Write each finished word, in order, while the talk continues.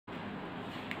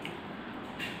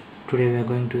Today we are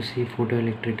going to see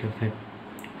photoelectric effect.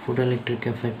 Photoelectric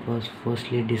effect was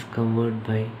firstly discovered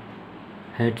by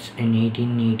Hertz in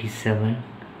 1887.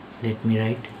 Let me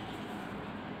write.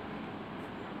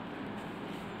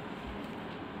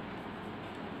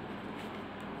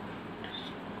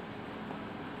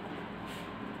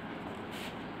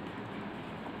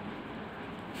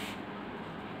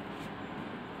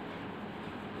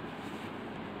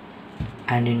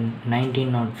 And in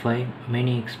 1905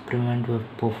 many experiments were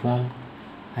performed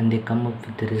and they come up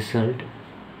with the result.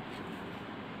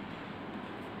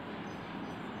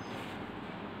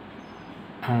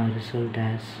 Result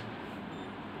as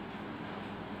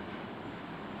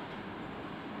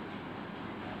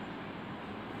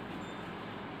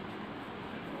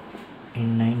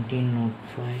in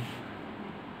 1905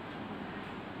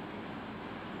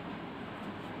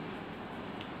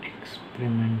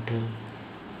 experimental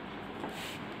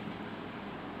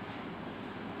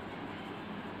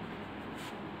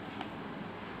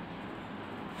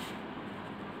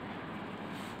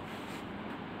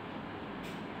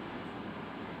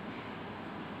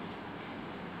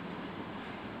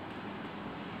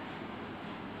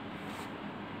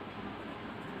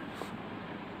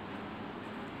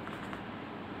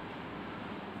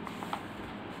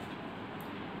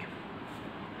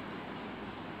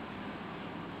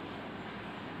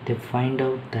they find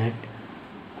out that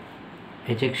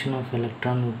ejection of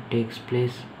electron takes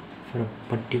place for a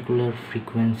particular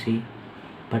frequency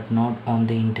but not on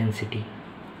the intensity.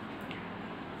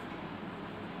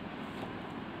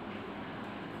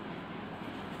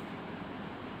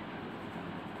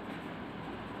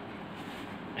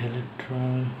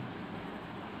 Electron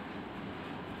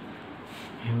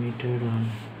emitted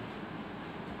on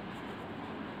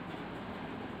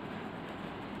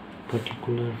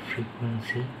particular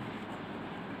frequency,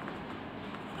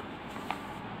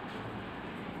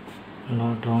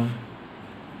 not on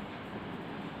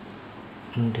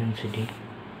intensity.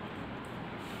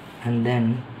 And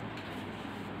then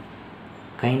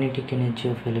kinetic energy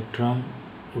of electron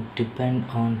would depend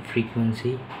on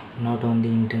frequency, not on the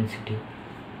intensity.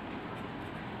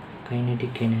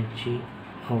 Kinetic energy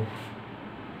of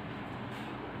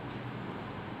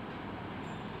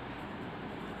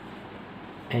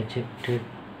ejected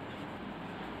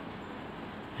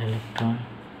electron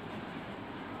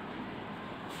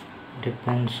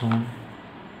depends on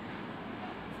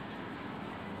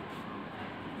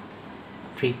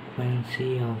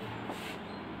frequency of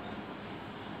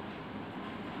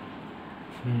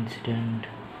incident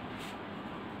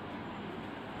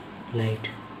light,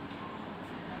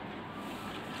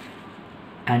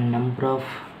 and number of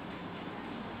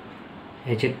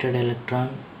ejected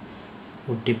electron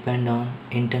would depend on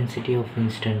intensity of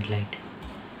incident light.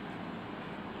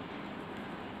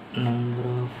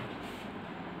 Number of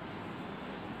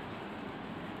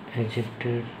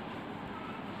ejected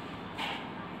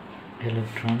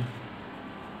electron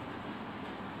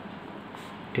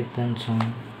depends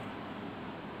on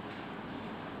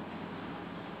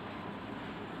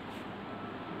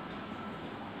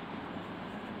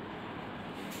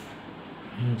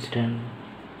incident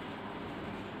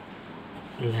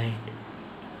light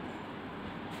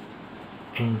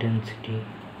intensity.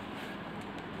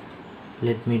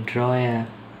 Let me draw a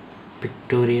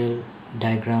pictorial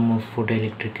diagram of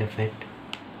photoelectric effect.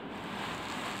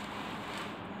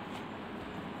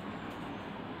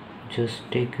 Just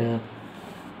take a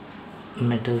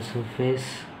metal surface.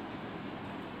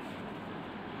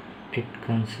 It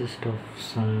consists of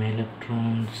some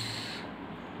electrons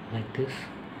like this.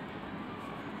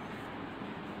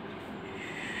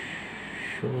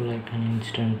 Show like an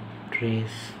instant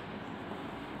trace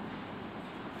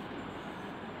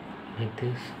like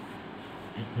this.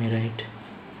 Let me write.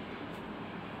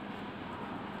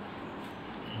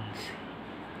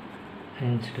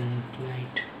 Incident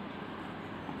light.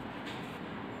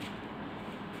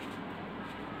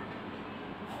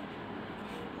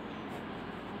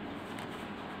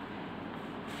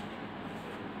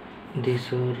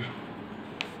 These are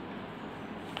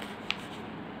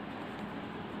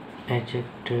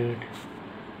ejected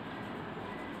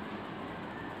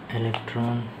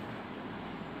electron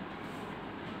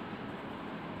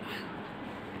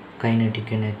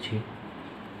kinetic energy.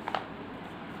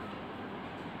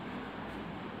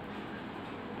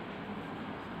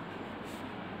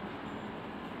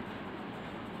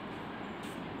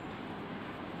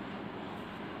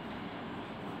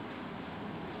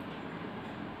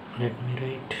 Let me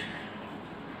write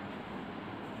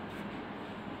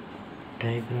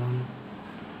diagram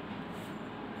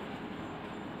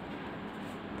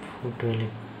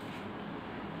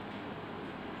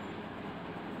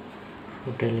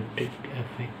photoelectric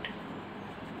effect.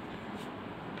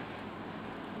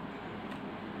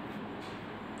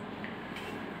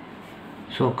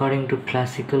 So according to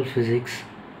classical physics,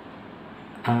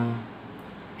 uh,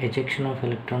 ejection of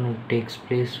electron would takes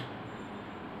place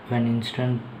when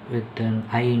instant with an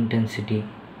high intensity,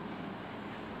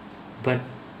 but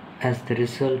as the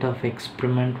result of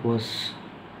experiment was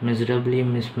miserably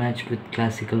mismatched with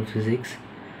classical physics,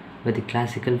 but the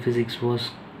classical physics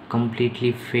was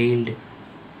completely failed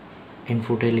in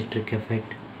photoelectric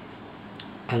effect.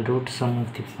 I wrote some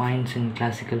of the points in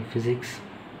classical physics.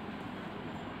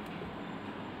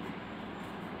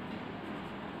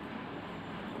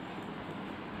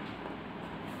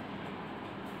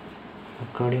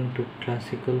 According to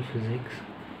classical physics,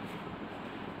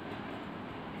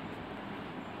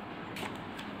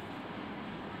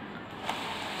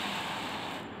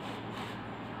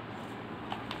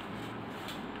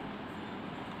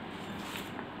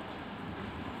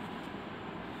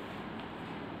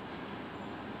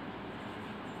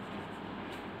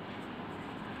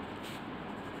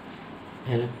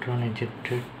 electron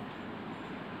ejected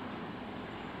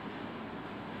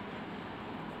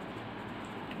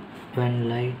when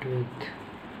light with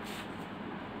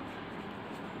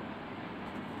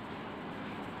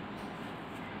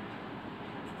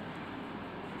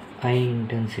high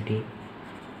intensity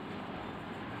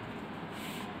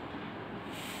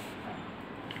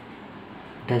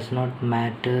does not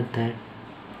matter that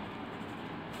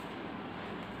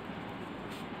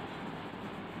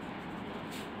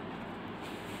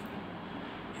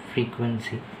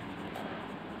frequency,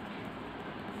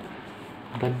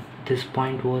 but this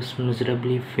point was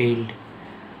miserably failed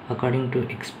according to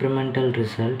experimental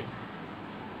result,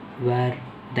 where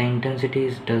the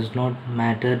intensities does not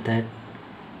matter that,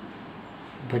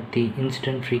 but the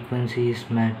instant frequencies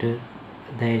matter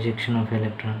the ejection of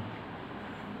electron.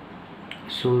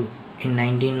 So in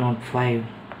 1905,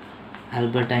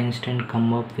 Albert Einstein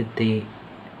come up with the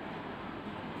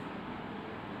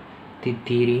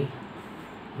theory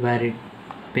where it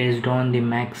based on the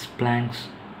Max Planck's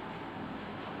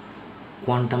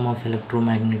quantum of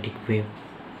electromagnetic wave.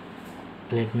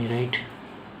 Let me write.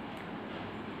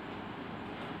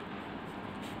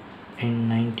 In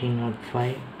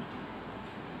 1905,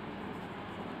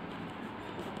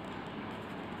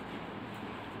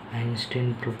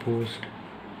 Einstein proposed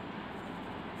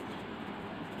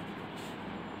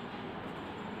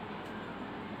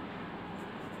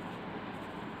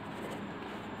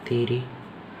theory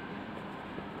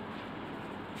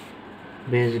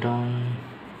based on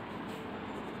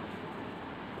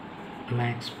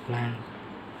Max Planck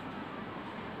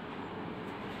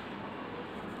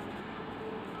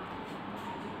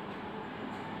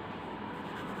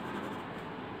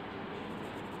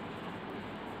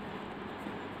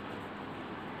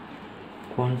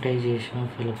quantization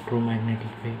of electromagnetic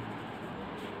wave.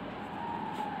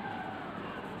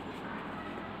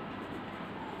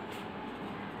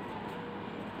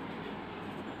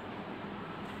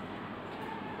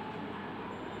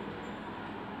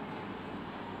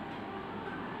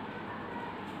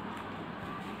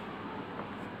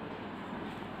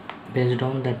 Based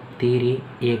on that theory,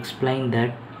 he explained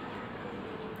that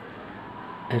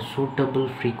a suitable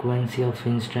frequency of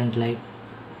instant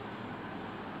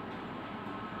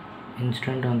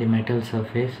on the metal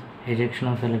surface, ejection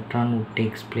of electron would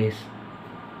takes place.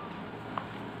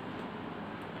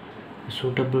 A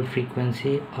suitable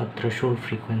frequency or threshold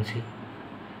frequency.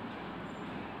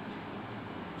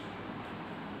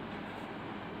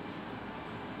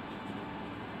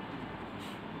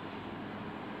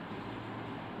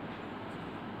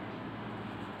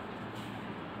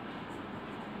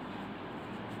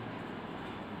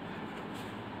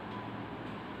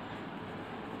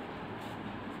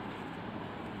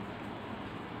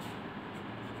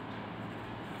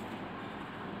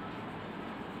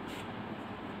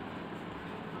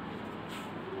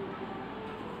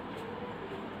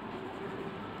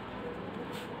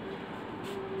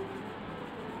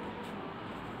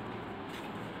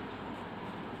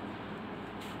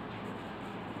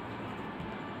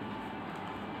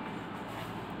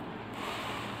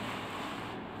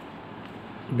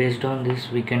 Based on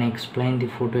this, we can explain the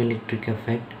photoelectric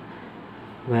effect,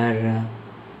 where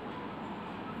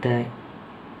the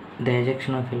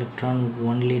ejection of electron would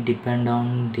only depend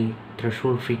on the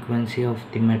threshold frequency of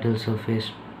the metal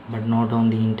surface, but not on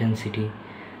the intensity.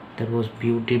 That was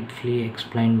beautifully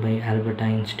explained by Albert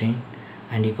Einstein,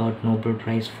 and he got Nobel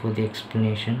Prize for the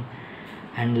explanation.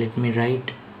 And let me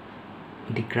write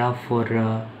the graph for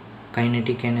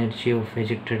kinetic energy of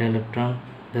ejected electron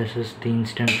versus the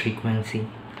instant frequency.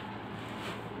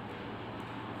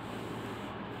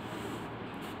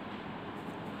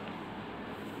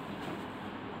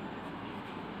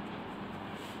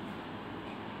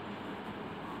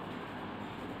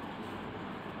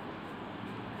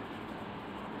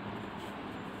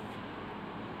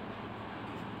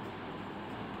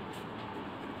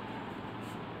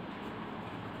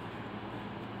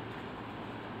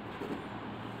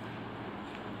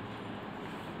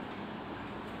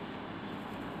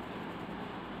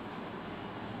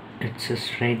 it's a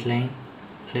straight line.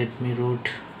 Let me write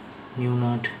nu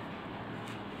naught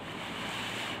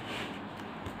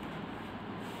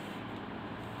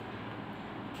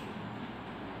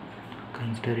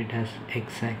consider it as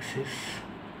x-axis,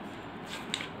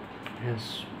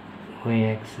 as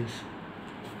y-axis,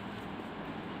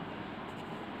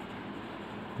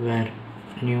 where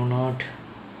nu naught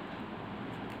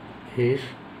is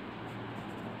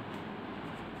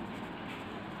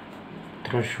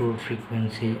threshold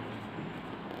frequency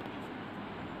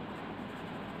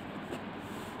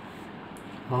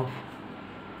of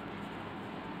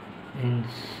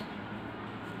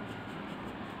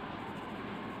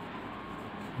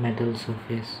metal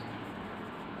surface.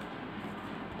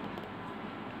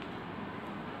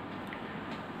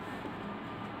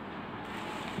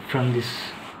 From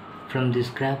this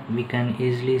graph we can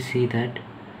easily see that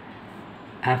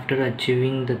after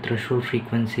achieving the threshold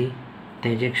frequency, the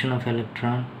ejection of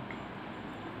electron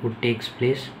would takes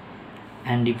place,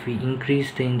 and if we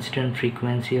increase the incident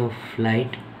frequency of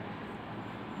light,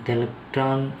 the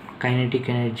electron kinetic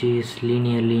energy is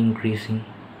linearly increasing.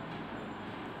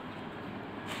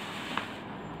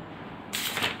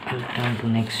 I'll turn to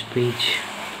next page.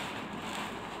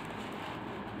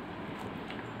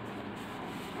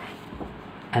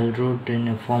 I'll write in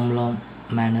a formula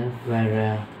manner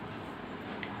where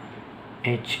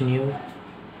h nu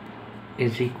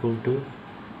is equal to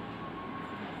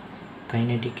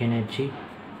kinetic energy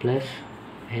plus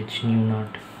h nu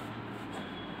naught.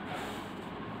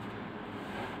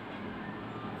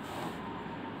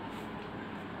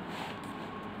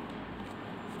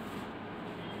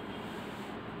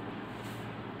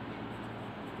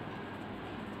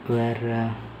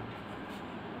 Where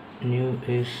nu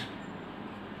is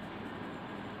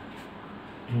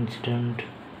incident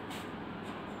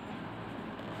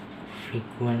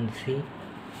frequency,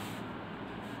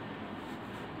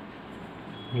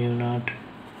 nu naught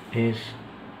is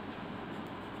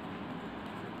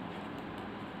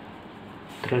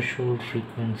threshold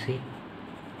frequency,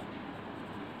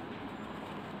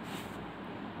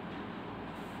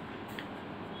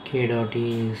 k dot E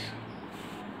is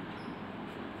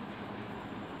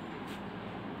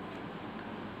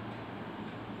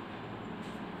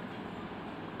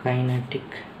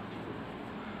kinetic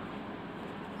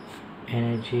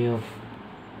energy of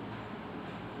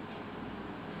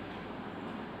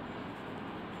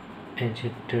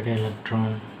ejected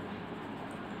electron.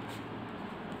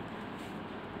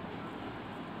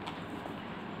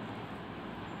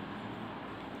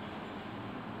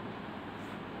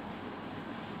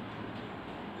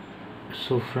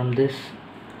 So from this,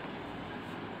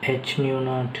 h nu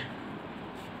naught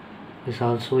is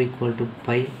also equal to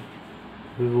pi.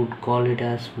 We would call it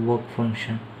as work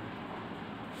function.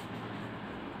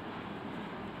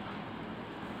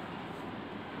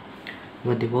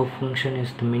 But the work function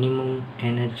is the minimum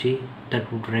energy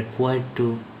that would require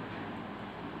to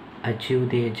achieve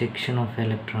the ejection of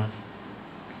electron.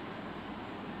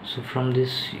 So from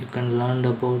this you can learn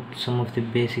about some of the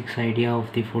basics idea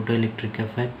of the photoelectric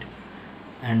effect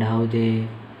and how they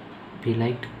be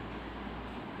like.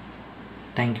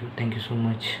 Thank you so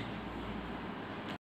much.